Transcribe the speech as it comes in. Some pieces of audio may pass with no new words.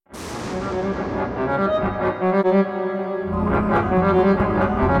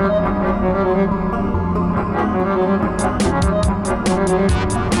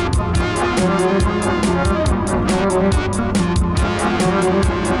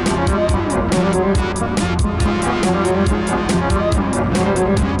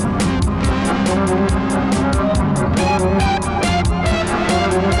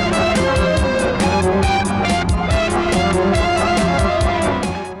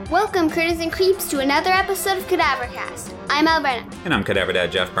Welcome, Critters and Creeps, to another episode of Cadavercast. I'm Al Brennan. And I'm Cadaver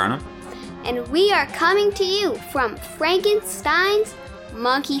Dad Jeff Burnham. And we are coming to you from Frankenstein's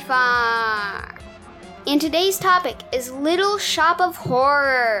Monkey Farm. And today's topic is Little Shop of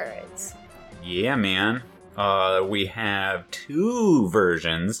Horrors. Yeah, man. We have two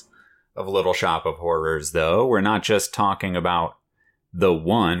versions of Little Shop of Horrors, though. We're not just talking about the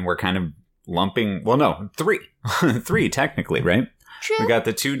one. We're kind of lumping... Well, no, three. Three, technically, right? True. We got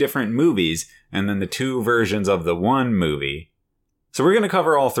the two different movies, and then the two versions of the one movie. So we're going to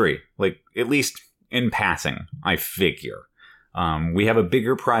cover all three, like, at least in passing, I figure. We have a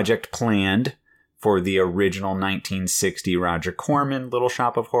bigger project planned for the original 1960 Roger Corman Little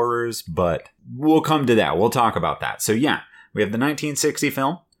Shop of Horrors, but we'll come to that. We'll talk about that. So yeah, we have the 1960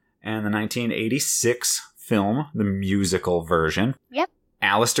 film and the 1986 film, the musical version. Yep.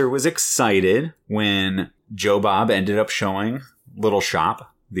 Alistair was excited when Joe Bob ended up showing Little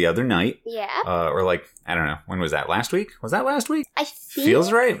Shop the other night. Yeah. Or like, I don't know, when was that? Last week? Was that last week? I think...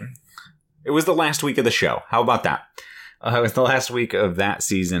 Feels right. It was the last week of the show. How about that? It was the last week of that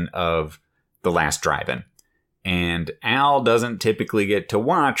season of The Last Drive-In. And Al doesn't typically get to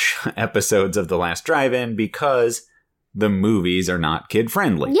watch episodes of The Last Drive-In because the movies are not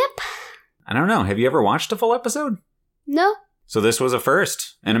kid-friendly. Yep. I don't know. Have you ever watched a full episode? No. So this was a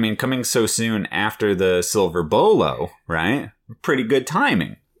first. And I mean, coming so soon after the Silver Bolo, right? Pretty good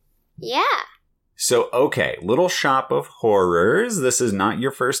timing. Yeah. So, okay, Little Shop of Horrors. This is not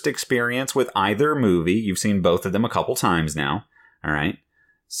your first experience with either movie. You've seen both of them a couple times now. All right.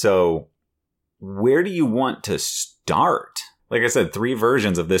 So, where do you want to start? Like I said, three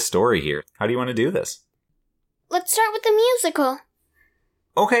versions of this story here. How do you want to do this? Let's start with the musical.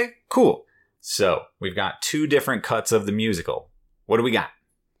 Okay, cool. So, we've got two different cuts of the musical. What do we got?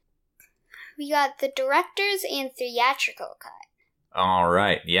 We got the director's and theatrical cut. All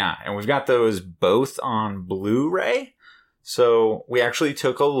right, yeah. And we've got those both on Blu-ray. So we actually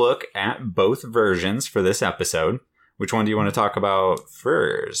took a look at both versions for this episode. Which one do you want to talk about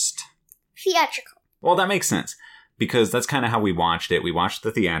first? Theatrical. Well, that makes sense. Because that's kind of how we watched it. We watched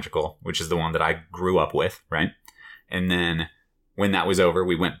the theatrical, which is the one that I grew up with, right? And then when that was over,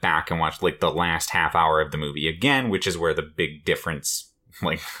 we went back and watched like the last half hour of the movie again, which is where the big difference,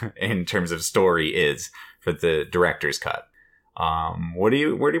 like in terms of story, is for the director's cut. Where do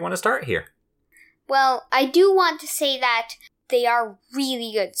you want to start here? Well, I do want to say that they are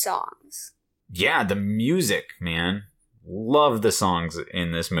really good songs. Yeah, the music, man. Love the songs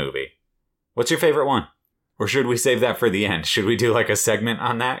in this movie. What's your favorite one? Or should we save that for the end? Should we do like a segment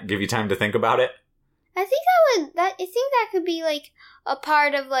on that? Give you time to think about it? I think that could be like a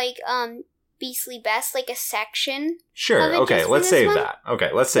part of like Beastly Best, like a section. Sure. Okay, let's save that.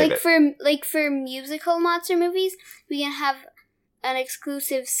 Okay, let's save it. For musical monster movies, we can have an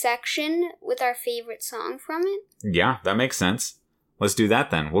exclusive section with our favorite song from it. Yeah, that makes sense. Let's do that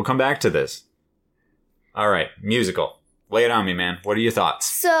then. We'll come back to this. All right, musical. Lay it on me, man. What are your thoughts?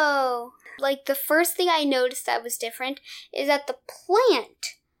 So, like, the first thing I noticed that was different is that the plant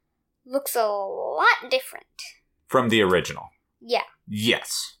looks a lot different. From the original? Yeah.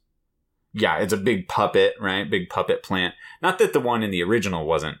 Yes. Yeah, it's a big puppet, right? Big puppet plant. Not that the one in the original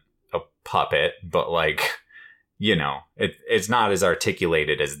wasn't a puppet, but like... You know, it's not as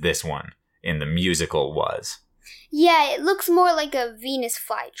articulated as this one in the musical was. Yeah, it looks more like a Venus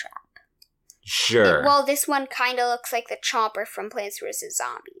flytrap. Sure. Well, this one kind of looks like the Chomper from Plants vs.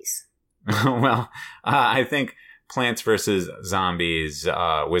 Zombies. Well, I think Plants vs. Zombies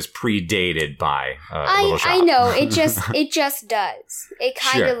was predated by Little Shop. I know, it just does. It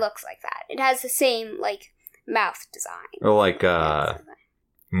kind of Sure. looks like that. It has the same, like, mouth design. Or like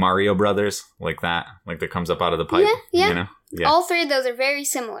Mario Brothers, like that comes up out of the pipe. Yeah. You know? Yeah. All three of those are very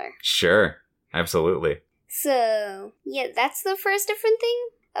similar. Sure, absolutely. So, yeah, that's the first different thing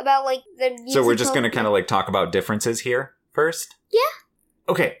about, like, the musical. So we're just going to kind of, like, talk about differences here first? Yeah.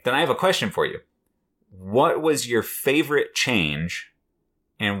 Okay, then I have a question for you. What was your favorite change,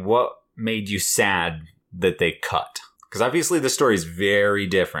 and what made you sad that they cut? Because obviously the story is very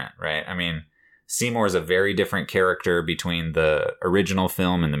different, right? I mean, Seymour is a very different character between the original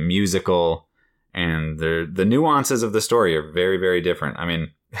film and the musical, and the nuances of the story are very, very different. I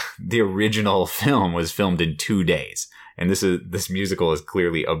mean, the original film was filmed in 2 days. And this musical is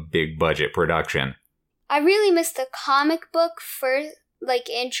clearly a big budget production. I really missed the comic book first, like,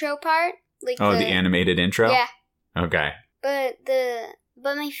 intro part. Like the animated intro? Yeah. Okay. But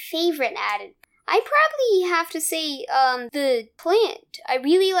my favorite added, I probably have to say, the plant. I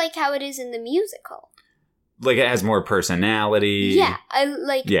really like how it is in the musical. Like, it has more personality. Yeah, I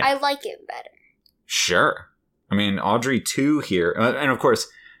like it better. Sure. I mean, Audrey 2 here, and of course,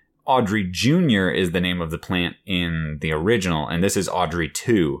 Audrey Jr. is the name of the plant in the original, and this is Audrey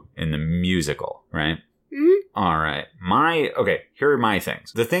 2 in the musical, right? Mm-hmm. All right. Here are my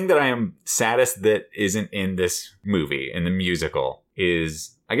things. The thing that I am saddest that isn't in this movie, in the musical,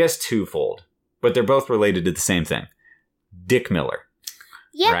 is, I guess, twofold. But they're both related to the same thing. Dick Miller.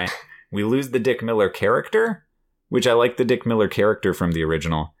 Yep. Right? We lose the Dick Miller character, which I like the Dick Miller character from the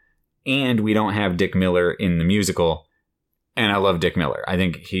original. And we don't have Dick Miller in the musical. And I love Dick Miller. I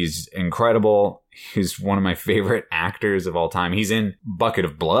think he's incredible. He's one of my favorite actors of all time. He's in Bucket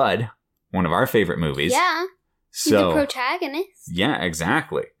of Blood, one of our favorite movies. Yeah. He's the protagonist. Yeah,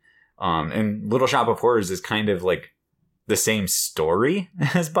 exactly. And Little Shop of Horrors is kind of like the same story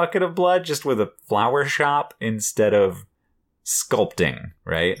as Bucket of Blood, just with a flower shop instead of sculpting,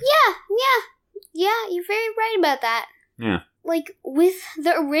 right? Yeah, you're very right about that. Yeah. Like, with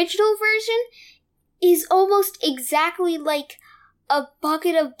the original version, is almost exactly like a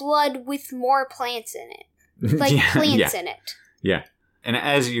Bucket of Blood with more plants in it. Like, plants in it. Yeah. And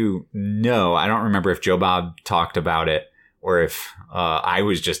as you know, I don't remember if Joe Bob talked about it or if I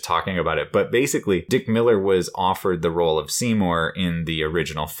was just talking about it, but basically, Dick Miller was offered the role of Seymour in the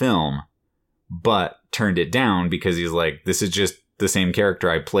original film, but turned it down because he's like, this is just the same character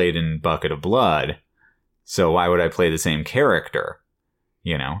I played in Bucket of Blood, so why would I play the same character?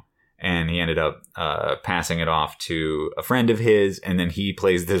 You know? And he ended up passing it off to a friend of his, and then he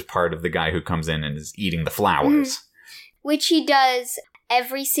plays this part of the guy who comes in and is eating the flowers. Which he does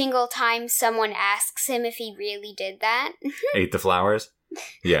every single time someone asks him if he really did that. Ate the flowers?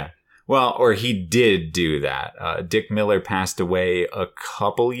 Yeah. Well, or he did do that. Dick Miller passed away a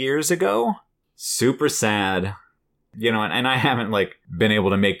couple years ago. Super sad. You know, and I haven't, like, been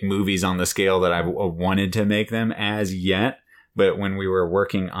able to make movies on the scale that I wanted to make them as yet. But when we were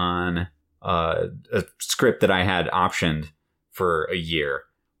working on a script that I had optioned for a year,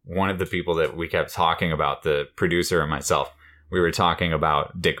 one of the people that we kept talking about, the producer and myself, we were talking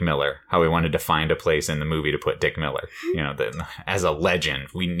about Dick Miller, how we wanted to find a place in the movie to put Dick Miller. You know, as a legend,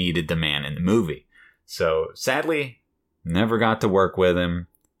 we needed the man in the movie. So sadly, never got to work with him.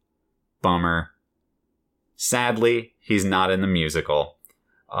 Bummer. Sadly, he's not in the musical.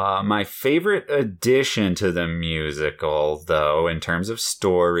 My favorite addition to the musical, though, in terms of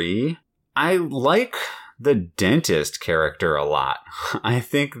story, I like the dentist character a lot. I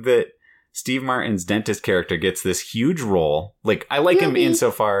think that Steve Martin's dentist character gets this huge role. Like, I like him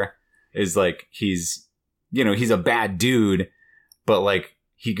insofar as, like, he's a bad dude, but, like,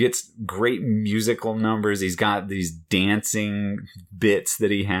 he gets great musical numbers. He's got these dancing bits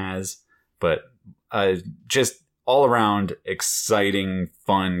that he has, but just all around exciting,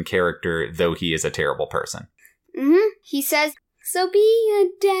 fun character, though he is a terrible person. Mm-hmm. He says, so be a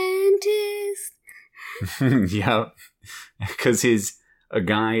dentist. Yeah, because he's a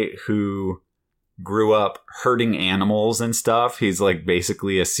guy who grew up hurting animals and stuff. He's like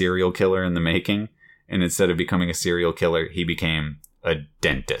basically a serial killer in the making. And instead of becoming a serial killer, he became a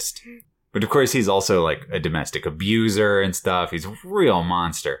dentist. But of course, he's also like a domestic abuser and stuff. He's a real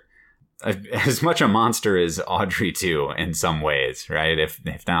monster. As much a monster as Audrey 2 in some ways, right? If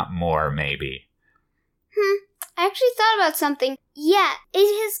not more, maybe. I actually thought about something. Yeah, it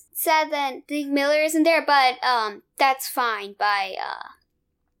is sad that Dick Miller isn't there, but that's fine by,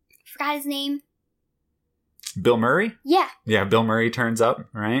 forgot his name. Bill Murray? Yeah. Yeah, Bill Murray turns up,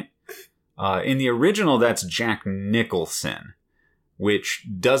 right? In the original, that's Jack Nicholson, which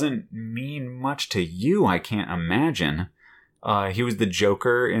doesn't mean much to you, I can't imagine. He was the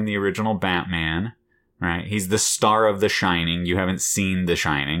Joker in the original Batman, right? He's the star of The Shining. You haven't seen The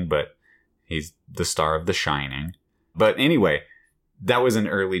Shining, but he's the star of The Shining. But anyway, that was an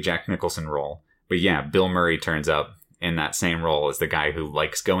early Jack Nicholson role. But yeah, Bill Murray turns up in that same role as the guy who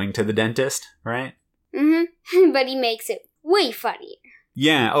likes going to the dentist, right? Mm-hmm. But he makes it way funnier.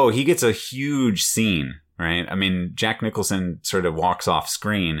 Yeah, oh, he gets a huge scene, right? I mean, Jack Nicholson sort of walks off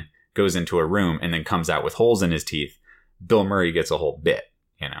screen, goes into a room, and then comes out with holes in his teeth. Bill Murray gets a whole bit,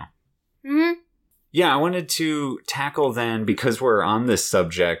 you know? Mm-hmm. Yeah, I wanted to tackle then, because we're on this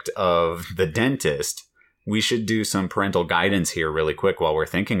subject of the dentist, we should do some parental guidance here really quick while we're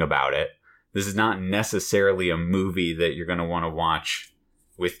thinking about it. This is not necessarily a movie that you're going to want to watch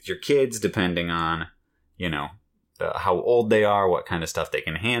with your kids, depending on, how old they are, what kind of stuff they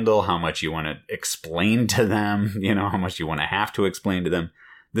can handle, how much you want to explain to them, how much you want to have to explain to them.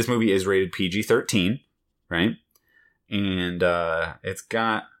 This movie is rated PG-13, right? And it's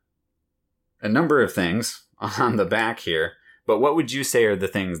got a number of things on the back here. But what would you say are the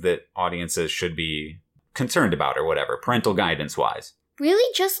things that audiences should be concerned about or whatever, parental guidance-wise?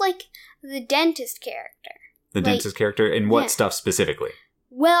 Really just like the dentist character. The dentist character? And what stuff specifically?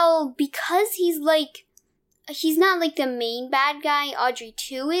 Well, because he's not like the main bad guy, Audrey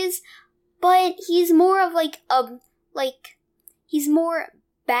 2 is, but he's more of he's more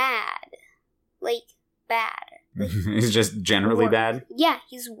bad. Bad. He's just generally bad? Yeah,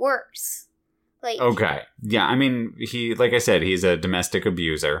 he's worse. Okay. Yeah, I mean, like I said, he's a domestic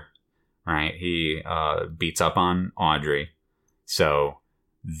abuser, right? He beats up on Audrey. So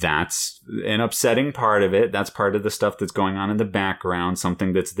that's an upsetting part of it. That's part of the stuff that's going on in the background,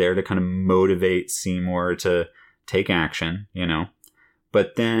 something that's there to kind of motivate Seymour to take action,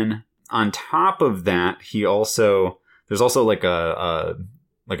 But then on top of that, there's also like a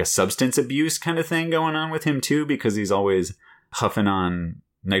substance abuse kind of thing going on with him too, because he's always huffing on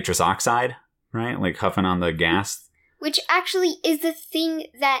nitrous oxide, right? Like huffing on the gas. Which actually is the thing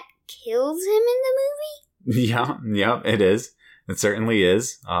that kills him in the movie? Yeah, it is. It certainly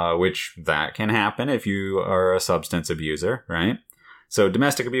is, which that can happen if you are a substance abuser, right? So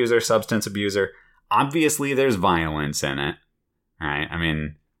domestic abuser, substance abuser, obviously there's violence in it, right? I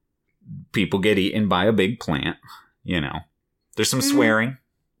mean, people get eaten by a big plant, There's some swearing.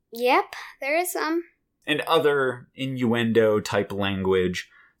 Yep, there is some. And other innuendo type language.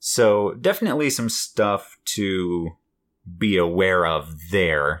 So definitely some stuff to be aware of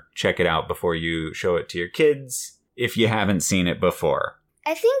there. Check it out before you show it to your kids if you haven't seen it before.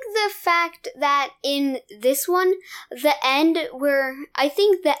 I think the fact that in this one, the end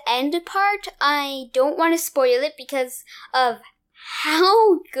part, I don't want to spoil it because of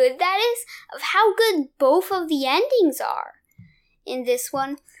how good that is, of how good both of the endings are in this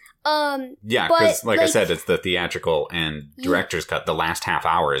one. Yeah, because like I said, it's the theatrical and director's cut. The last half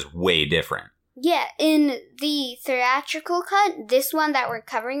hour is way different. Yeah, in the theatrical cut, this one that we're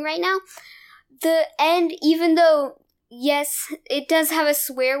covering right now, the end, even though, yes, it does have a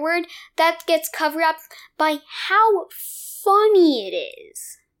swear word, that gets covered up by how funny it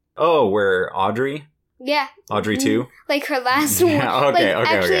is. Oh, where Audrey? Yeah. Audrey 2? Like her last word. Yeah, okay,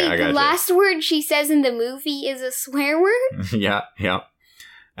 actually, I got the last word she says in the movie is a swear word. Yeah.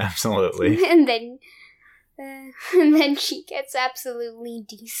 Absolutely. And then she gets absolutely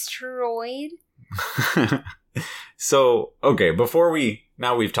destroyed. So, okay,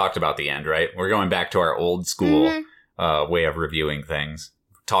 now we've talked about the end, right? We're going back to our old school way of reviewing things.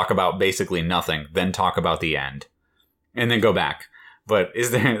 Talk about basically nothing, then talk about the end, and then go back. But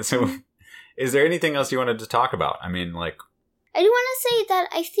is there anything else you wanted to talk about? I mean, I do want to say that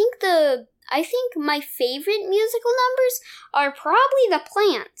I think my favorite musical numbers are probably the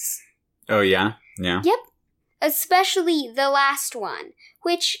plants. Oh, yeah? Yeah? Yep. Especially the last one,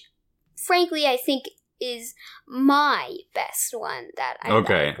 which, frankly, I think is my best one that I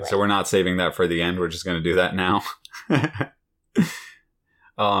Okay, like. So we're not saving that for the end. We're just going to do that now.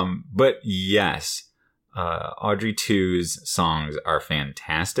 But yes, Audrey 2's songs are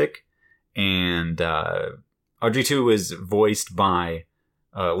fantastic. And Audrey 2 was voiced by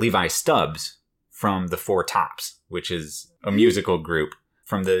Levi Stubbs from the Four Tops, which is a musical group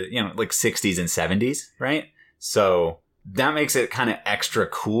from the 60s and 70s, right? So that makes it kind of extra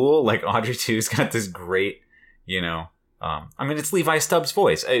cool. Like Audrey 2's got this great, it's Levi Stubbs'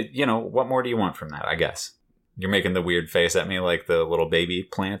 voice. What more do you want from that? I guess you're making the weird face at me like the little baby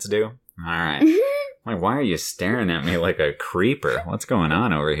plants do. All right. Why are you staring at me like a creeper? What's going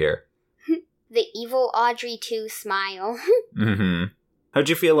on over here? The evil Audrey 2 smile. Mm-hmm. How'd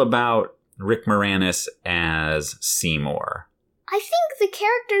you feel about Rick Moranis as Seymour? I think the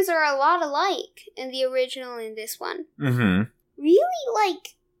characters are a lot alike in the original and this one. Mm-hmm. Really,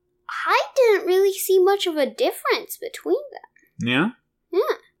 I didn't really see much of a difference between them. Yeah?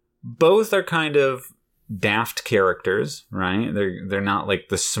 Yeah. Both are kind of daft characters, right? They're not like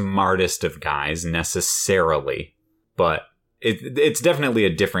the smartest of guys necessarily, but it's definitely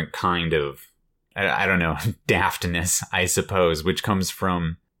a different kind of, I don't know, daftness, I suppose, which comes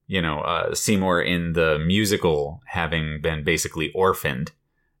from, Seymour in the musical having been basically orphaned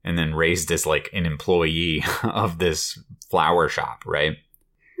and then raised as an employee of this flower shop, right?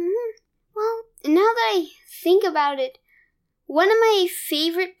 Mm-hmm. Well, now that I think about it, one of my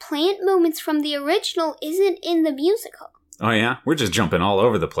favorite plant moments from the original isn't in the musical. Oh yeah? We're just jumping all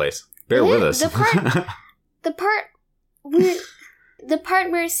over the place. Bear with us. The part where the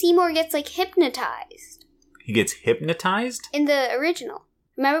part where Seymour gets, like, hypnotized. He gets hypnotized? In the original.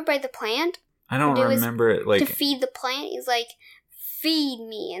 Remember by the plant? I don't remember it, like... To feed the plant, he's like, feed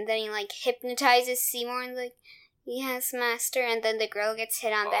me. And then he, like, hypnotizes Seymour and, like, yes, master. And then the girl gets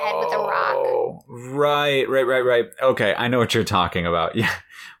hit on the head with a rock. Oh, right. Okay, I know what you're talking about. Yeah,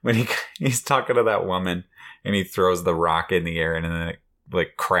 when he's talking to that woman and he throws the rock in the air and then it,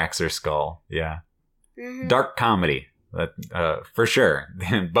 like, cracks her skull. Yeah. Mm-hmm. Dark comedy. For sure.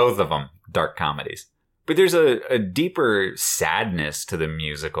 Both of them, dark comedies. But there's a deeper sadness to the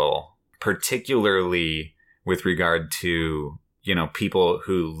musical, particularly with regard to, you know, people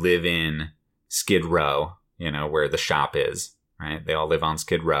who live in Skid Row, you know, where the shop is, right? They all live on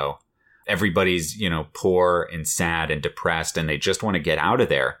Skid Row. Everybody's, you know, poor and sad and depressed, and they just want to get out of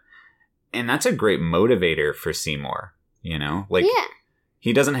there. And that's a great motivator for Seymour, you know? Like, yeah.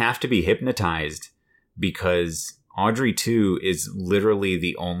 He doesn't have to be hypnotized because Audrey 2 is literally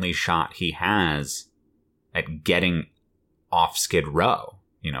the only shot he has at getting off Skid Row,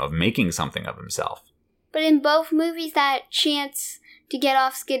 you know, of making something of himself. But in both movies, that chance to get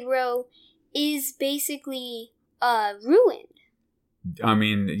off Skid Row is basically ruined. I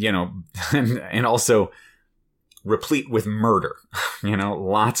mean, you know, and also replete with murder, you know,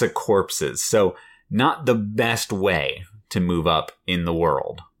 lots of corpses. So not the best way to move up in the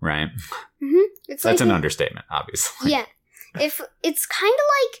world, right? Mm-hmm. That's like an understatement, obviously. Yeah. If it's kind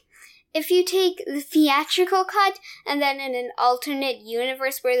of like if you take the theatrical cut and then in an alternate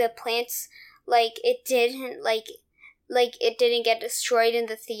universe where the plants, like, it didn't get destroyed in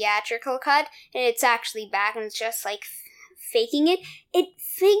the theatrical cut and it's actually back and it's just, like, faking it, it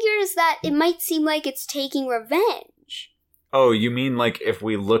figures that it might seem like it's taking revenge. Oh, you mean, like, if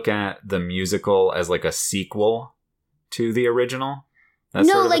we look at the musical as, like, a sequel to the original? That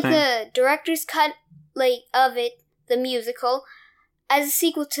no, sort of like the director's cut, like, of it, the musical, as a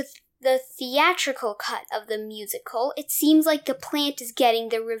sequel to the theatrical cut of the musical, it seems like the plant is getting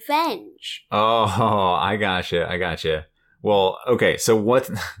the revenge. Oh, I gotcha. Well, okay, so what...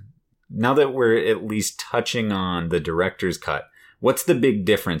 Now that we're at least touching on the director's cut, what's the big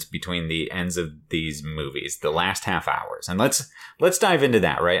difference between the ends of these movies, the last half hours? And let's dive into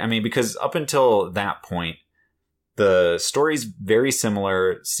that, right? I mean, because up until that point, the story's very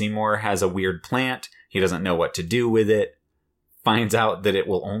similar. Seymour has a weird plant. He doesn't know what to do with it. Finds out that it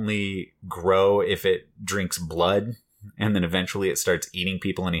will only grow if it drinks blood. And then eventually it starts eating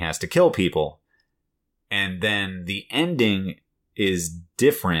people and he has to kill people. And then the ending is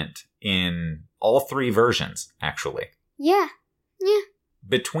different in all three versions, actually. Yeah.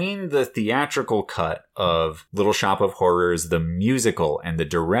 Between the theatrical cut of Little Shop of Horrors, the musical, and the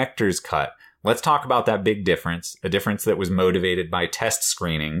director's cut, let's talk about that big difference, a difference that was motivated by test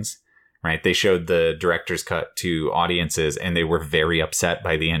screenings, right? They showed the director's cut to audiences and they were very upset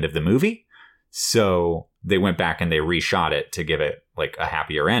by the end of the movie. So they went back and they reshot it to give it, like, a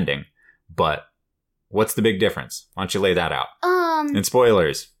happier ending. But what's the big difference? Why don't you lay that out? And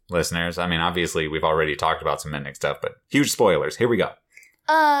spoilers, listeners. I mean, obviously, we've already talked about some ending stuff, but huge spoilers. Here we go.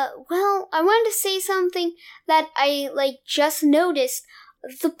 Well, I wanted to say something that I, like, just noticed.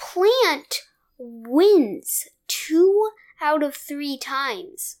 The plant wins 2 out of 3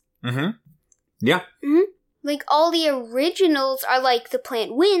 times. Mm-hmm. Yeah. Mm-hmm. Like, all the originals are like the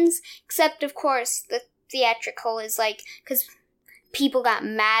plant wins, except, of course, the theatrical is like, because people got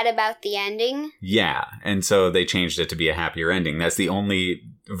mad about the ending. Yeah, and so they changed it to be a happier ending. That's the only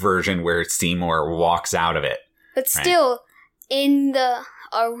version where Seymour walks out of it. But still, in the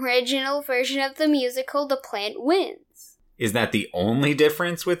original version of the musical, the plant wins. Is that the only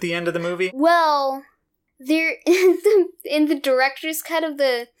difference with the end of the movie? Well, there in the director's cut of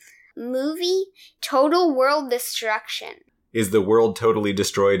the movie, total world destruction. Is the world totally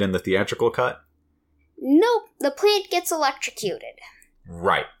destroyed in the theatrical cut? Nope, the plant gets electrocuted.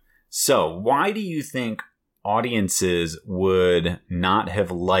 Right. So, why do you think audiences would not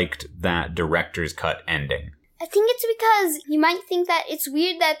have liked that director's cut ending? I think it's because you might think that it's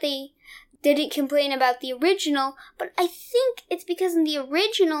weird that they didn't complain about the original, but I think it's because in the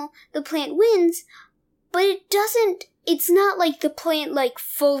original, the plant wins, but it's not like the plant, like,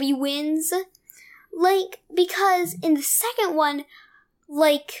 fully wins. Like, because in the second one,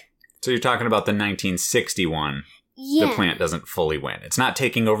 like... So you're talking about the 1961. Yeah. The plant doesn't fully win. It's not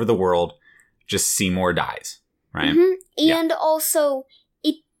taking over the world, just Seymour dies, right? Mm-hmm. And also,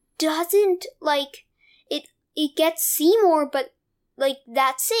 it doesn't, like, it gets Seymour, but, like,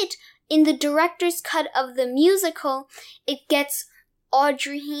 that's it. In the director's cut of the musical, it gets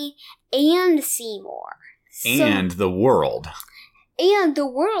Audrey and Seymour. And the world. And the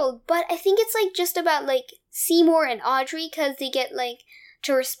world, but I think it's, like, just about, like, Seymour and Audrey because they get, like,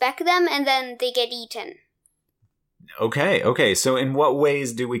 to respect them, and then they get eaten. Okay. So in what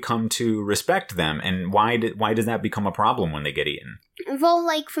ways do we come to respect them, and why does that become a problem when they get eaten? Well,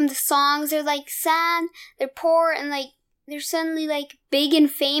 like, from the songs, they're, like, sad, they're poor, and, like, they're suddenly, like, big and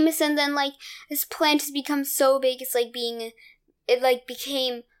famous, and then, like, this plant has become so big, it's, like,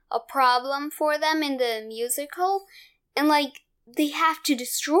 became a problem for them in the musical, and, like, they have to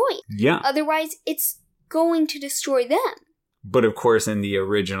destroy it. Yeah. Otherwise, it's going to destroy them. But, of course, in the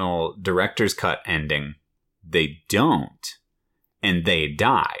original director's cut ending, they don't, and they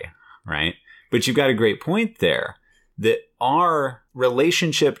die, right? But you've got a great point there, that our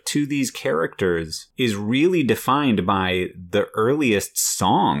relationship to these characters is really defined by the earliest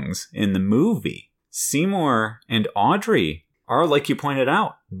songs in the movie. Seymour and Audrey are, like you pointed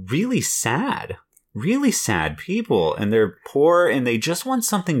out, really sad people, and they're poor, and they just want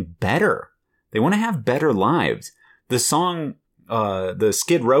something better. They want to have better lives. The song, the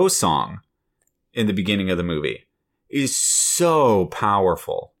Skid Row song in the beginning of the movie is so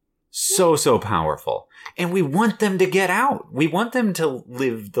powerful. So powerful. And we want them to get out. We want them to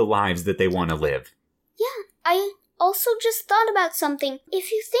live the lives that they want to live. Yeah, I also just thought about something.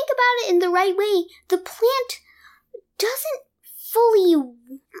 If you think about it in the right way, the plant doesn't fully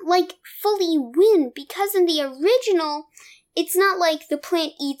win, because in the original, it's not like the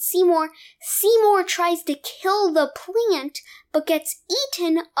plant eats Seymour. Seymour tries to kill the plant, but gets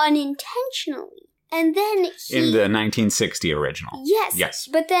eaten unintentionally. And then in the 1960 original. Yes.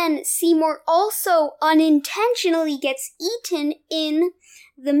 But then Seymour also unintentionally gets eaten in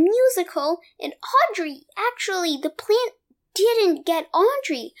the musical. And Audrey, actually, the plant didn't get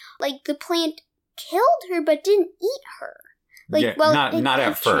Audrey. Like, the plant killed her, but didn't eat her. Like, yeah, well, not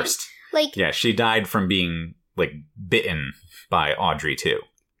at first. Like, yeah, she died from being, like, bitten by Audrey, too.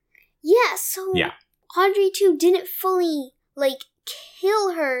 Yeah, so yeah. Audrey, too, didn't fully, like,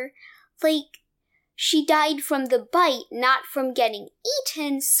 kill her. Like, she died from the bite, not from getting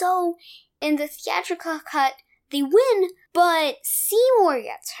eaten. So, in the theatrical cut, they win, but Seymour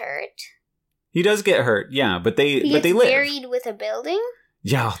gets hurt. He does get hurt, yeah, but they live. Buried with a building?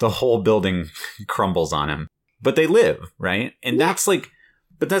 Yeah, the whole building crumbles on him. But they live, right? And that's like,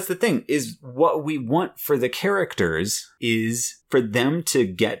 but that's the thing, is what we want for the characters is for them to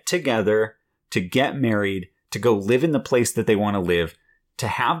get together, to get married, to go live in the place that they want to live, to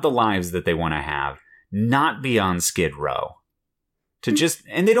have the lives that they want to have, not be on Skid Row.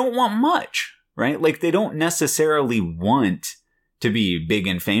 And they don't want much, right? Like, they don't necessarily want to be big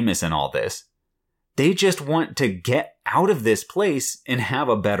and famous and all this. They just want to get out of this place and have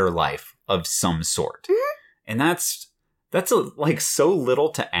a better life of some sort. Mm-hmm. And that's so little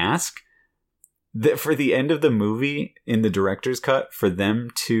to ask, that for the end of the movie in the director's cut, for them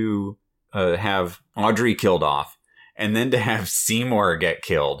to have Audrey killed off, and then to have Seymour get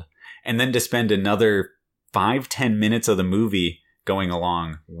killed, and then to spend another 5-10 minutes of the movie going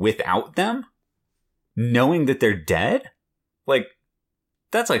along without them, knowing that they're dead? Like,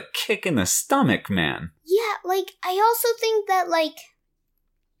 that's a kick in the stomach, man. Yeah, like, I also think that, like,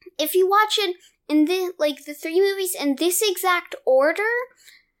 if you watch it in the three movies in this exact order,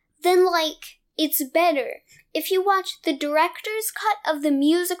 then, like, it's better. If you watch the director's cut of the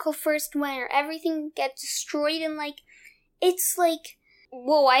musical first, where everything gets destroyed and, like, it's like,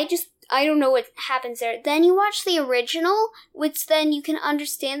 whoa, I don't know what happens there. Then you watch the original, which then you can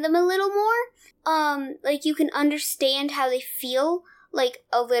understand them a little more. Like, you can understand how they feel, like,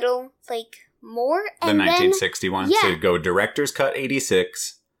 a little, like, more. And the 1961. So go director's cut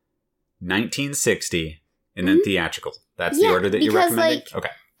 86, 1960, and then theatrical. That's the order that you're recommending? Like, okay.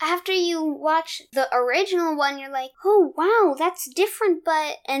 After you watch the original one, you're like, oh, wow, that's different,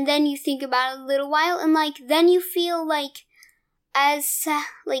 but... And then you think about it a little while, and, like, then you feel, like, as,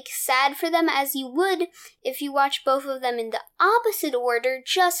 sad for them as you would if you watch both of them in the opposite order.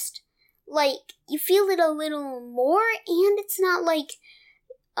 Just, like, you feel it a little more, and it's not like,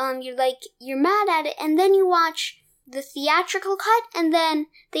 you're mad at it, and then you watch the theatrical cut, and then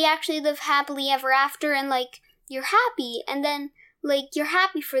they actually live happily ever after, and, like, you're happy, and then... like, you're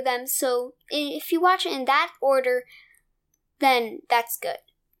happy for them, so if you watch it in that order, then that's good.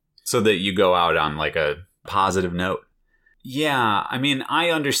 So that you go out on, like, a positive note. Yeah, I mean,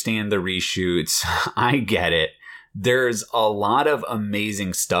 I understand the reshoots. I get it. There's a lot of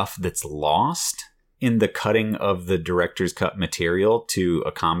amazing stuff that's lost in the cutting of the director's cut material to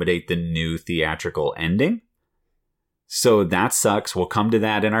accommodate the new theatrical ending. So that sucks. We'll come to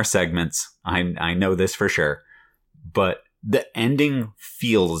that in our segments. I know this for sure. But the ending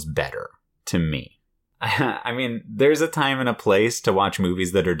feels better to me. I mean, there's a time and a place to watch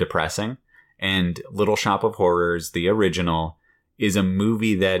movies that are depressing, And Little Shop of Horrors, the original, is a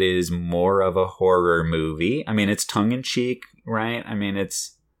movie that is more of a horror movie. I mean, it's tongue-in-cheek, right? I mean,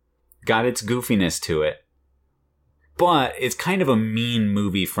 it's got its goofiness to it. But it's kind of a mean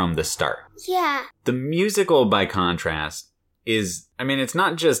movie from the start. Yeah. The musical, by contrast, is, I mean, it's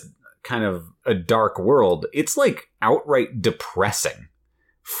not just kind of a dark world. It's like outright depressing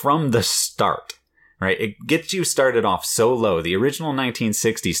from the start, right? It gets you started off so low. The original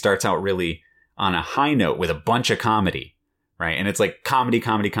 1960 starts out really on a high note with a bunch of comedy, right? And it's like comedy,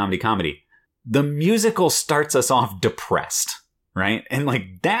 comedy, comedy, comedy. The musical starts us off depressed, right? And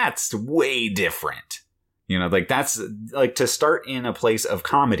like, that's way different. You know, like that's like to start in a place of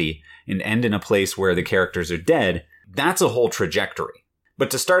comedy and end in a place where the characters are dead. That's a whole trajectory.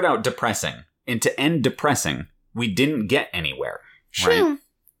 But to start out depressing and to end depressing, we didn't get anywhere. True.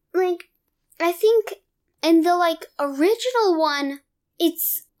 Right? Like, I think in the like original one,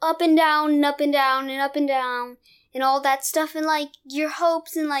 it's up and down and up and down and up and down and all that stuff, and like your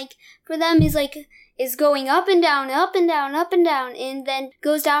hopes and like for them is going up and down, up and down, up and down, and then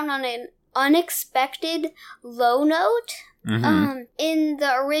goes down on an unexpected low note. Mm-hmm. In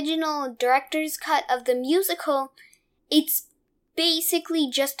the original director's cut of the musical, it's basically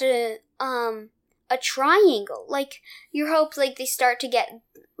just a triangle. Like your hopes, like they start to get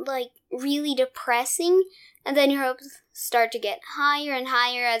like really depressing, and then your hopes start to get higher and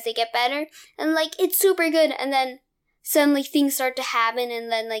higher as they get better, and like it's super good, and then suddenly things start to happen,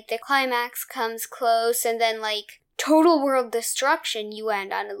 and then like the climax comes close, and then like total world destruction, you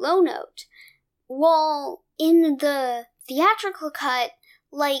end on a low note. While in the theatrical cut,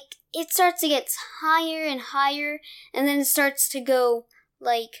 like it starts to get higher and higher, and then it starts to go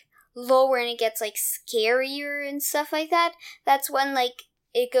like lower, and it gets like scarier and stuff like that. That's when like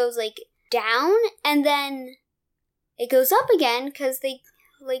it goes like down, and then it goes up again because they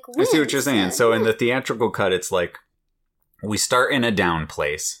like win. I see what you're saying. So in the theatrical cut, it's like we start in a down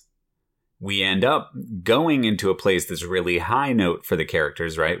place. We end up going into a place that's really high note for the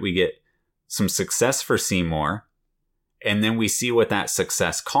characters, right? We get some success for Seymour, and then we see what that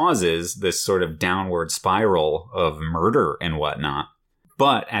success causes, this sort of downward spiral of murder and whatnot.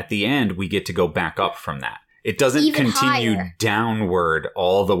 But at the end, we get to go back up from that. It doesn't Even continue higher. Downward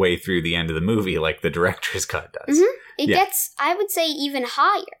all the way through the end of the movie like the director's cut does. Mm-hmm. It Yeah. gets, I would say, even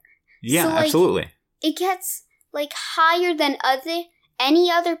higher. Yeah, So, like, absolutely. It gets like higher than any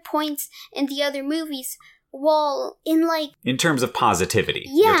other points in the other movies. While in like, In terms of positivity,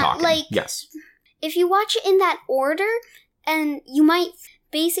 Yeah, you're talking. like- Yes. if you watch it in that order, and you might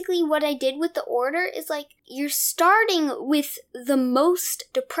basically what I did with the order is like you're starting with the most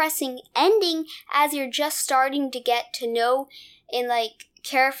depressing ending as you're just starting to get to know and like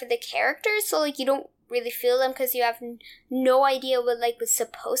care for the characters, so like you don't really feel them because you have no idea what like was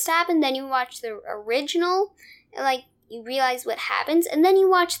supposed to happen. Then you watch the original and like you realize what happens, and then you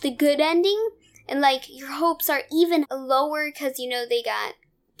watch the good ending and like your hopes are even lower because you know they got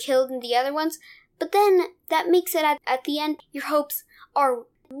killed in the other ones. But then that makes it at the end, your hopes are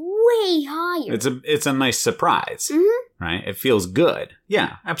way higher. It's a nice surprise, Mm-hmm. right? It feels good.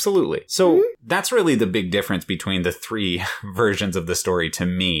 Yeah, absolutely. So Mhm. that's really the big difference between the three versions of the story to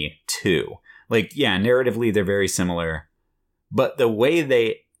me, too. Like, yeah, narratively, they're very similar, but the way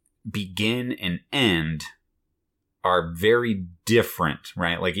they begin and end are very different,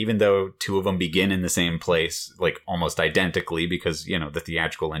 right? Like, even though two of them begin in the same place, like almost identically, because, you know, the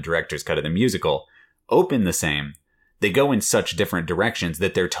theatrical and director's cut of the musical open the same, they go in such different directions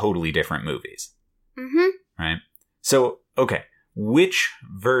that they're totally different movies, Mm-hmm. right? So, okay, which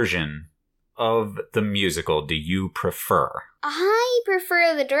version of the musical do you prefer? I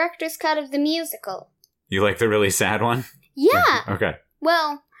prefer the director's cut of the musical. You like the really sad one? Yeah. Okay.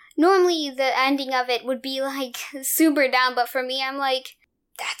 Well, normally the ending of it would be like super down, but for me, I'm like,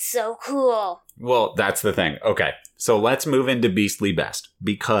 that's so cool. Well, that's the thing. Okay, so let's move into Beastly Best,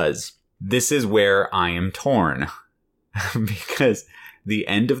 because this is where I am torn. Because the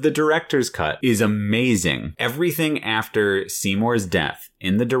end of the director's cut is amazing. Everything after Seymour's death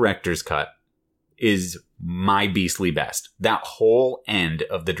in the director's cut is my Beastly Best. That whole end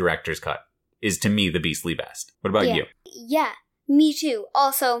of the director's cut is, to me, the Beastly Best. What about you? Yeah, me too.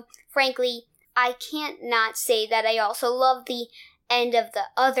 Also, frankly, I can't not say that I also love the end of the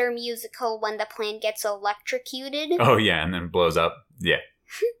other musical when the plane gets electrocuted. Oh, yeah, and then blows up. Yeah.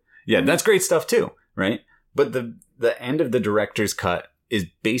 Yeah, that's great stuff, too, right? But the end of the director's cut is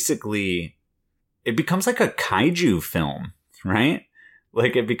basically, it becomes like a kaiju film, right?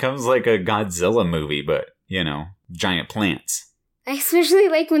 Like, it becomes like a Godzilla movie, but, you know, giant plants. I especially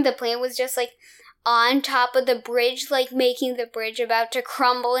like when the plane was just like on top of the bridge, like making the bridge about to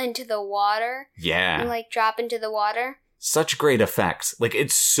crumble into the water. Yeah. And like drop into the water. Such great effects. Like,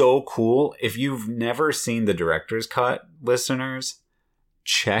 it's so cool. If you've never seen the director's cut, listeners,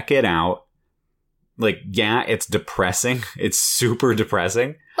 check it out. Like, yeah, it's depressing. It's super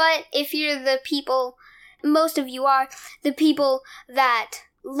depressing. But if you're the people, most of you are, the people that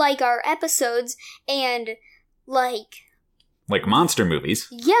like our episodes and like monster movies.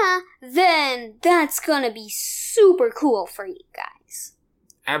 Yeah, then that's gonna be super cool for you guys.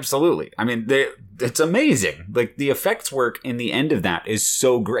 Absolutely. I mean, it's amazing. Like, the effects work in the end of that is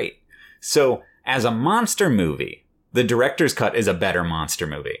so great. So, as a monster movie, the director's cut is a better monster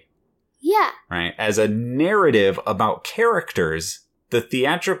movie. Yeah. Right? As a narrative about characters, the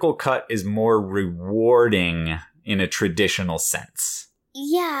theatrical cut is more rewarding in a traditional sense.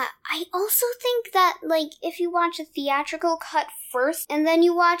 Yeah, I also think that, like, if you watch a theatrical cut first, and then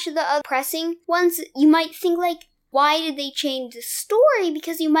you watch the other pressing ones, you might think, like, why did they change the story?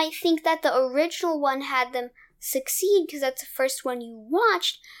 Because you might think that the original one had them succeed, because that's the first one you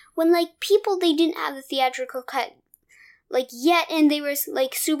watched, when, like, people, they didn't have the theatrical cut, like, yet, and they were,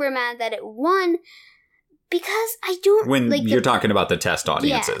 like, super mad that it won, because I don't... When like, you're talking about the test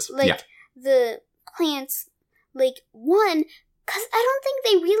audiences. The plants, like, won... Because I don't think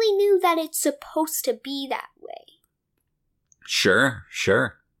they really knew that it's supposed to be that way. Sure.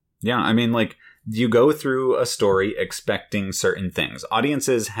 Yeah, I mean, like, you go through a story expecting certain things.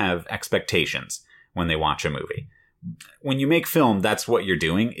 Audiences have expectations when they watch a movie. When you make film, that's what you're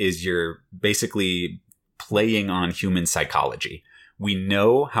doing, is you're basically playing on human psychology. We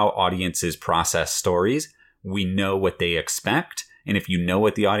know how audiences process stories. We know what they expect. And if you know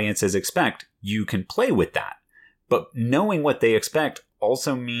what the audiences expect, you can play with that. But knowing what they expect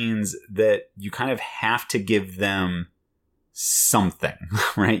also means that you kind of have to give them something,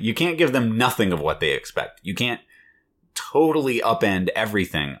 right? You can't give them nothing of what they expect. You can't totally upend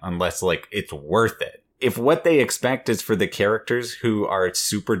everything unless, like, it's worth it. If what they expect is for the characters who are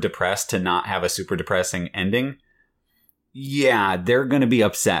super depressed to not have a super depressing ending, yeah, they're going to be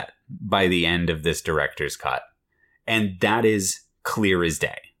upset by the end of this director's cut. And that is clear as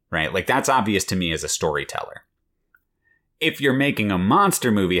day, right? Like, that's obvious to me as a storyteller. If you're making a monster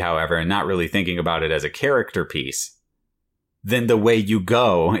movie, however, and not really thinking about it as a character piece, then the way you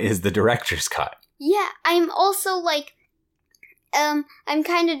go is the director's cut. Yeah, I'm also like, I'm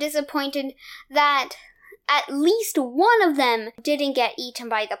kind of disappointed that at least one of them didn't get eaten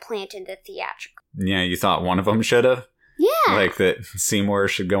by the plant in the theatrical. Yeah, you thought one of them should have? Yeah. Like that Seymour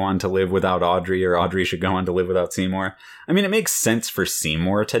should go on to live without Audrey, or Audrey should go on to live without Seymour. I mean, it makes sense for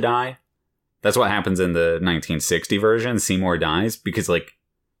Seymour to die. That's what happens in the 1960 version. Seymour dies because, like,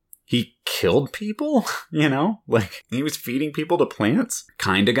 he killed people, you know? Like, he was feeding people to plants.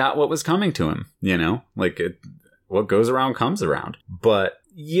 Kinda got what was coming to him, you know? Like, what goes around comes around. But,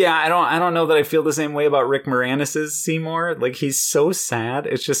 yeah, I don't know that I feel the same way about Rick Moranis' Seymour. Like, he's so sad.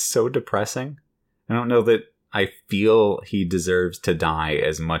 It's just so depressing. I don't know that I feel he deserves to die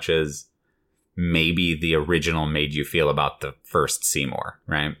as much as maybe the original made you feel about the first Seymour,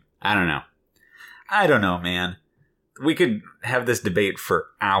 right? I don't know, man. We could have this debate for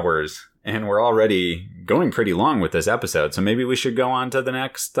hours, and we're already going pretty long with this episode, so maybe we should go on to the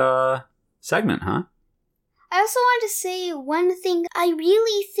next segment, huh? I also want to say one thing. I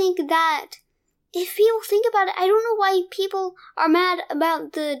really think that if people think about it, I don't know why people are mad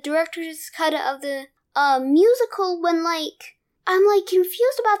about the director's cut of the musical when, like, I'm, like,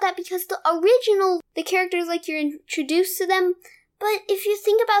 confused about that because the original, the characters, like, you're introduced to them, but if you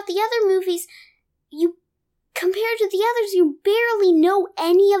think about the other movies, you, compared to the others, you barely know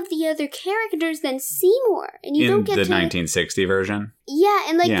any of the other characters than Seymour. And you don't get the 1960 version? Yeah,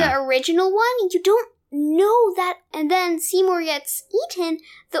 and, like, the original one, you don't know that, and then Seymour gets eaten,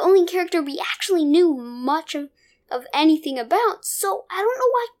 the only character we actually knew much of anything about. So I don't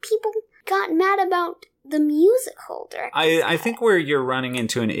know why people got mad about the musical director. I think where you're running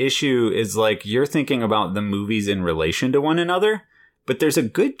into an issue is, like, you're thinking about the movies in relation to one another, but there's a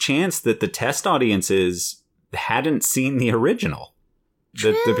good chance that the test audiences hadn't seen the original.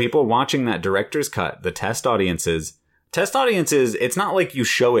 The people watching that director's cut, the test audiences, it's not like you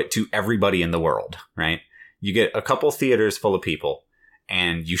show it to everybody in the world, right? You get a couple theaters full of people,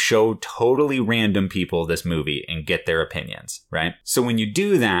 and you show totally random people this movie and get their opinions, right? So when you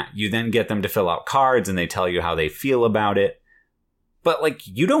do that, you then get them to fill out cards and they tell you how they feel about it. But, like,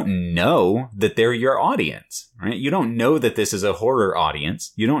 you don't know that they're your audience, right? You don't know that this is a horror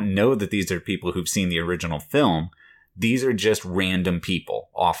audience. You don't know that these are people who've seen the original film. These are just random people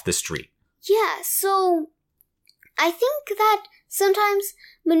off the street. Yeah, so I think that sometimes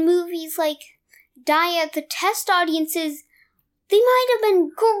when movies, like, Daya, the test audiences, they might have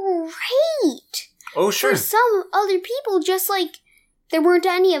been great. Oh, sure. For some other people, just like there weren't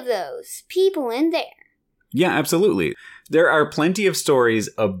any of those people in there. Yeah, absolutely. There are plenty of stories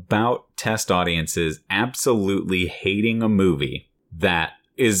about test audiences absolutely hating a movie that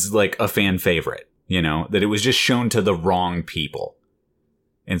is like a fan favorite, you know, that it was just shown to the wrong people.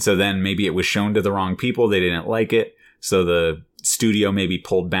 And so then maybe it was shown to the wrong people. They didn't like it. So the studio maybe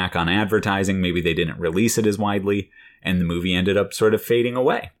pulled back on advertising. Maybe they didn't release it as widely. And the movie ended up sort of fading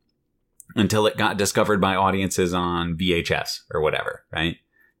away until it got discovered by audiences on VHS or whatever, right?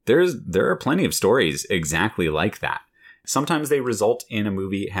 There are plenty of stories exactly like that. Sometimes they result in a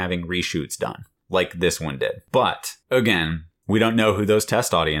movie having reshoots done, like this one did. But again, we don't know who those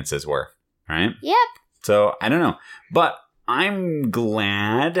test audiences were, right? Yep. So I don't know. But I'm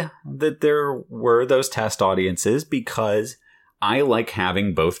glad that there were those test audiences because I like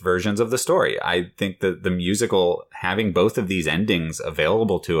having both versions of the story. I think that the musical, having both of these endings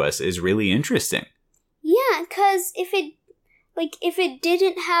available to us, is really interesting. Yeah, because if it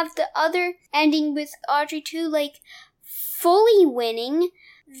didn't have the other ending with Audrey 2, like, fully winning,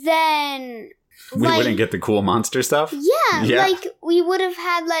 then we wouldn't get the cool monster stuff? Yeah, like, we would have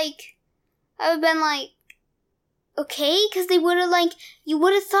had, like, I would have been like, okay, because they would have, like, you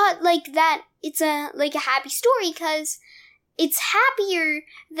would have thought, like, that it's a happy story, because it's happier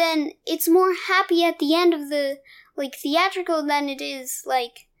than, it's more happy at the end of the, like, theatrical than it is,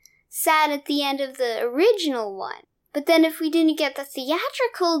 like, sad at the end of the original one. But then if we didn't get the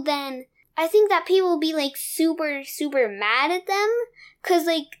theatrical, then I think that people will be, like, super, super mad at them. Because,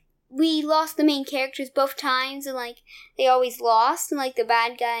 like, we lost the main characters both times, and, like, they always lost, and, like, the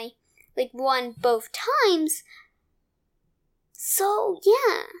bad guy, like, won both times. So,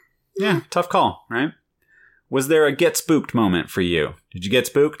 yeah. Yeah, tough call, right? Was there a get spooked moment for you? Did you get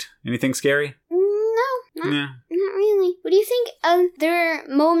spooked? Anything scary? No, not really. What do you think? There are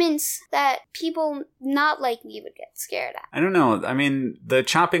moments that people not like me would get scared at. I don't know. I mean, the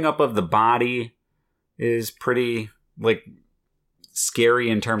chopping up of the body is pretty, like, scary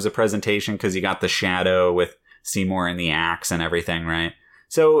in terms of presentation because you got the shadow with Seymour and the axe and everything, right?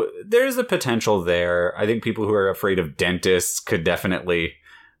 So there's a potential there. I think people who are afraid of dentists could definitely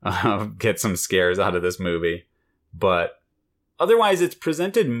get some scares out of this movie. But otherwise, it's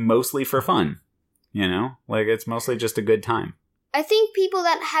presented mostly for fun. You know? Like, it's mostly just a good time. I think people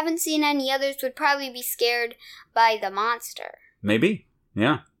that haven't seen any others would probably be scared by the monster. Maybe.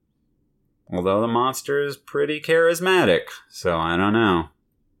 Yeah. Although the monster is pretty charismatic. So I don't know.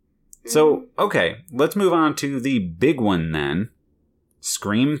 So, okay. Let's move on to the big one then.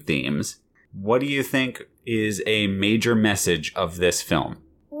 Scream themes. What do you think is a major message of this film?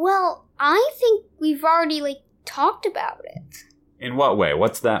 Well, I think we've already, like, talked about it. In what way?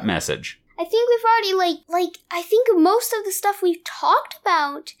 What's that message? I think we've already, I think most of the stuff we've talked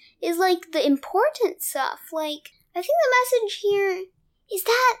about is, like, the important stuff. Like, I think the message here is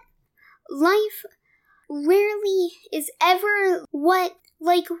that life rarely is ever what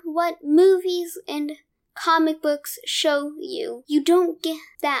movies and comic books show you. You don't get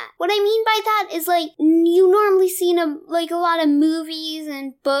that. What I mean by that is, like, you normally see in a lot of movies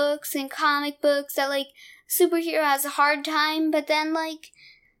and books and comic books that, like, superhero has a hard time, but then, like,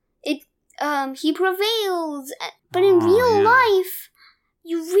 he prevails. But in real life,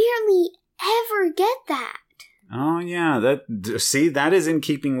 you rarely ever get that. Oh, yeah. That is in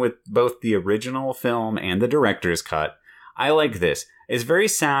keeping with both the original film and the director's cut. I like this. It's very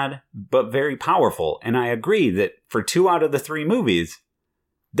sad, but very powerful. And I agree that for 2 out of the 3 movies,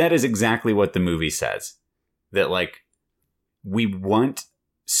 that is exactly what the movie says. That, like, we want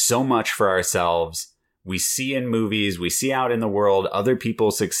so much for ourselves. We see in movies, we see out in the world other people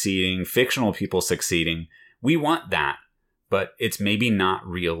succeeding, fictional people succeeding. We want that, but it's maybe not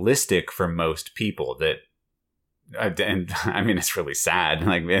realistic for most people. And I mean, it's really sad.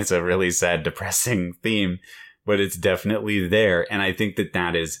 Like, it's a really sad, depressing theme, but it's definitely there. And I think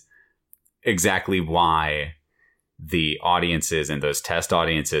that is exactly why the audiences and those test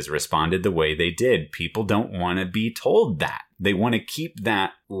audiences responded the way they did. People don't want to be told that. They want to keep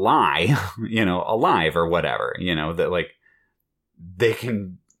that lie, alive or whatever, that, like, they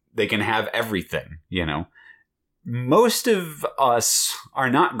can have everything, Most of us are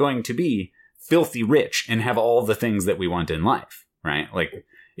not going to be filthy rich and have all the things that we want in life, right? Like,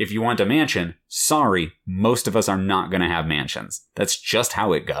 if you want a mansion, sorry, most of us are not going to have mansions. That's just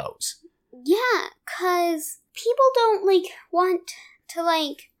how it goes. Yeah, 'cause people don't, want to,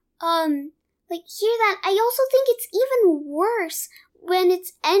 hear that. I also think it's even worse when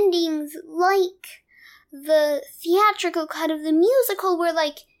it's endings like the theatrical cut of the musical where,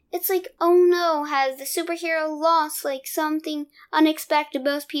 it's like, oh no, has the superhero lost, like, something unexpected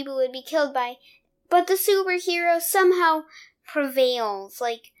most people would be killed by? But the superhero somehow prevails,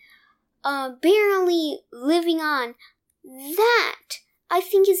 like, barely living on. That, I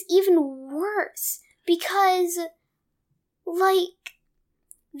think, is even worse, because, like,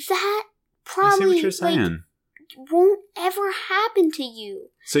 that probably, I see what you're saying. Like, won't ever happen to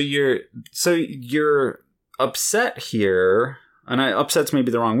you. So you're upset here, and upset's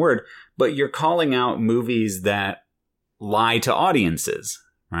maybe the wrong word, but you're calling out movies that lie to audiences,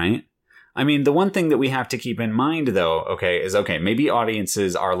 right? I mean, the one thing that we have to keep in mind, though, is maybe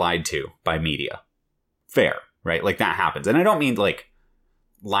audiences are lied to by media. Fair, right? Like, that happens. And I don't mean, like,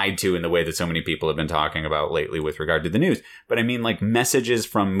 lied to in the way that so many people have been talking about lately with regard to the news. But I mean, like, messages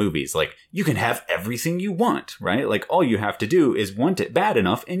from movies. Like, you can have everything you want, right? Like, all you have to do is want it bad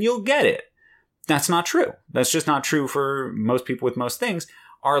enough and you'll get it. That's not true. That's just not true for most people with most things.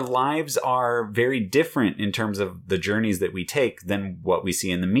 Our lives are very different in terms of the journeys that we take than what we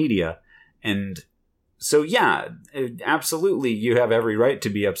see in the media. And so, yeah, absolutely, you have every right to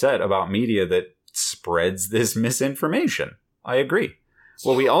be upset about media that spreads this misinformation. I agree.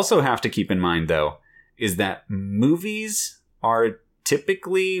 What we also have to keep in mind, though, is that movies are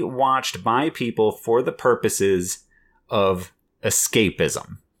typically watched by people for the purposes of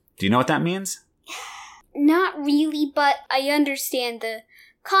escapism. Do you know what that means? Not really, but I understand the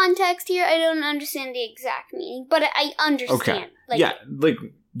context here. I don't understand the exact meaning, but I understand. Okay. Yeah, like,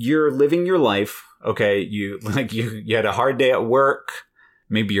 you're living your life, okay? You had a hard day at work.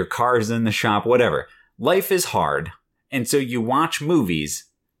 Maybe your car's in the shop, whatever. Life is hard. And so you watch movies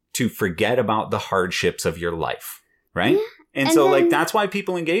to forget about the hardships of your life, right? Yeah. And so, like, that's why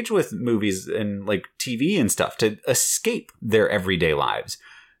people engage with movies and, like, TV and stuff, to escape their everyday lives.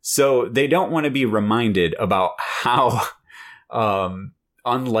 So they don't want to be reminded about how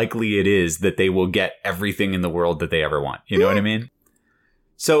unlikely it is that they will get everything in the world that they ever want. You know what I mean?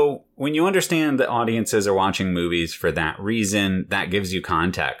 So when you understand that audiences are watching movies for that reason, that gives you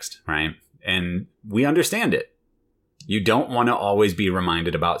context, right? And we understand it. You don't want to always be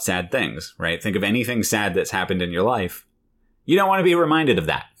reminded about sad things, right? Think of anything sad that's happened in your life. You don't want to be reminded of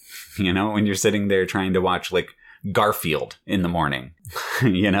that, you know, when you're sitting there trying to watch, like, Garfield in the morning,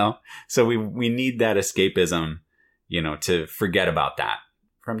 you know? So we need that escapism, you know, to forget about that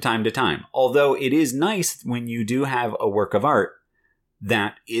from time to time. Although it is nice when you do have a work of art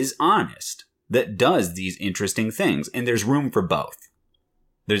that is honest, that does these interesting things. And there's room for both.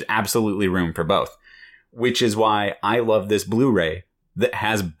 There's absolutely room for both, which is why I love this Blu-ray that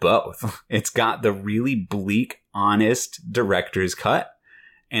has both. It's got the really bleak, honest director's cut,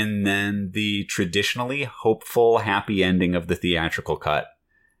 and then the traditionally hopeful, happy ending of the theatrical cut.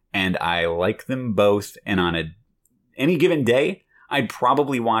 And I like them both. And on any given day, I'd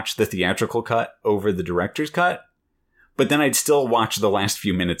probably watch the theatrical cut over the director's cut. But then I'd still watch the last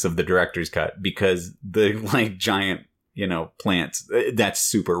few minutes of the director's cut because the, like, giant, you know, plants, that's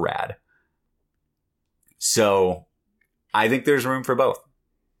super rad. So I think there's room for both.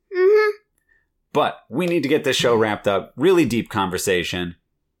 Mm-hmm. But we need to get this show wrapped up. Really deep conversation.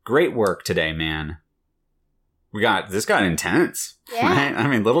 Great work today, man. This got intense. Yeah. Right? I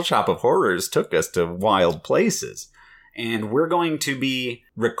mean, Little Shop of Horrors took us to wild places. And we're going to be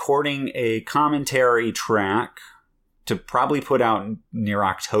recording a commentary track to probably put out near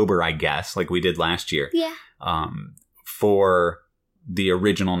October, I guess, like we did last year. Yeah. For the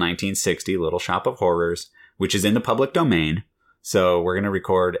original 1960 Little Shop of Horrors, which is in the public domain. So we're going to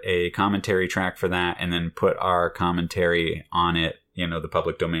record a commentary track for that and then put our commentary on it, you know, the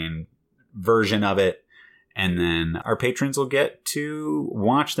public domain version of it. And then our patrons will get to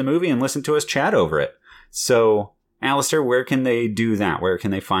watch the movie and listen to us chat over it. So, Alistair, where can they do that? Where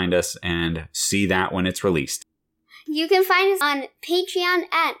can they find us and see that when it's released? You can find us on Patreon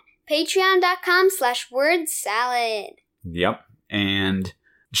at patreon.com/wordsalad. Yep. And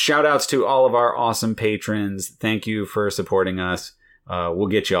shout outs to all of our awesome patrons. Thank you for supporting us. We'll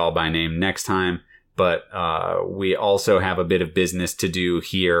get you all by name next time. But we also have a bit of business to do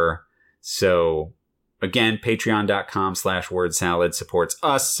here. So again, patreon.com/wordsalad supports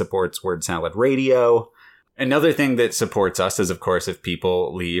us, supports Word Salad Radio. Another thing that supports us is, of course, if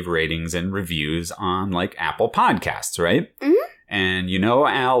people leave ratings and reviews on, like, Apple Podcasts, right? Mm-hmm. And you know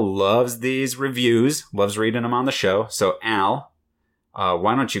Al loves these reviews, loves reading them on the show. So Al,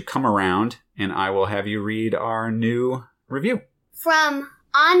 why don't you come around and I will have you read our new review. From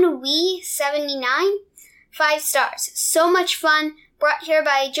Ennui79, 5 stars. So much fun, brought here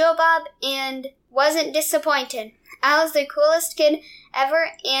by Joe Bob, and wasn't disappointed. Al is the coolest kid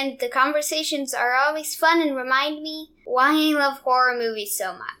ever, and the conversations are always fun and remind me why I love horror movies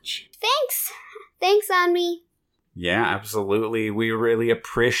so much. Thanks! Thanks, Anmi. Yeah, absolutely. We really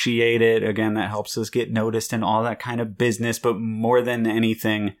appreciate it. Again, that helps us get noticed and all that kind of business. But more than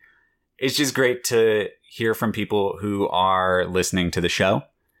anything, it's just great to hear from people who are listening to the show.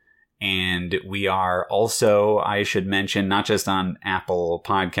 And we are also, I should mention, not just on Apple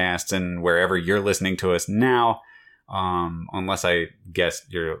Podcasts and wherever you're listening to us now, unless I guess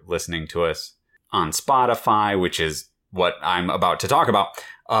you're listening to us on Spotify, which is what I'm about to talk about.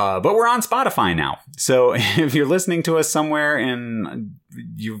 But we're on Spotify now. So if you're listening to us somewhere and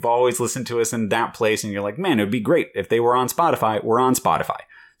you've always listened to us in that place and you're like, man, it would be great if they were on Spotify, we're on Spotify.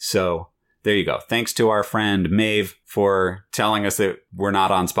 So there you go. Thanks to our friend Maeve for telling us that we're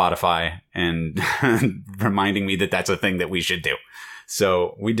not on Spotify and reminding me that that's a thing that we should do.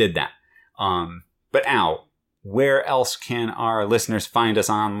 So we did that. But Al, where else can our listeners find us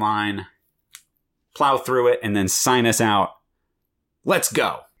online? Plow through it and then sign us out. Let's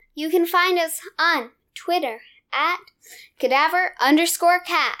go. You can find us on Twitter at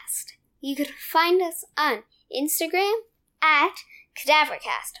cadaver_cast. You can find us on Instagram at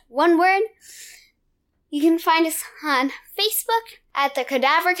CadaverCast. One word. You can find us on Facebook at the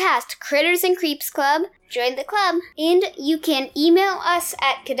CadaverCast Critters and Creeps Club. Join the club. And you can email us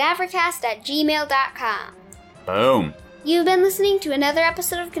at cadavercast@gmail.com. Boom. You've been listening to another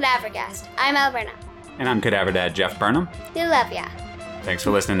episode of CadaverCast. I'm Al Burnham. And I'm Cadaver Dad Jeff Burnham. We love ya. Thanks for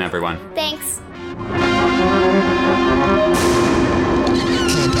listening, everyone. Thanks.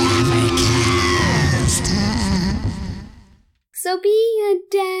 So be a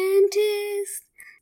dentist.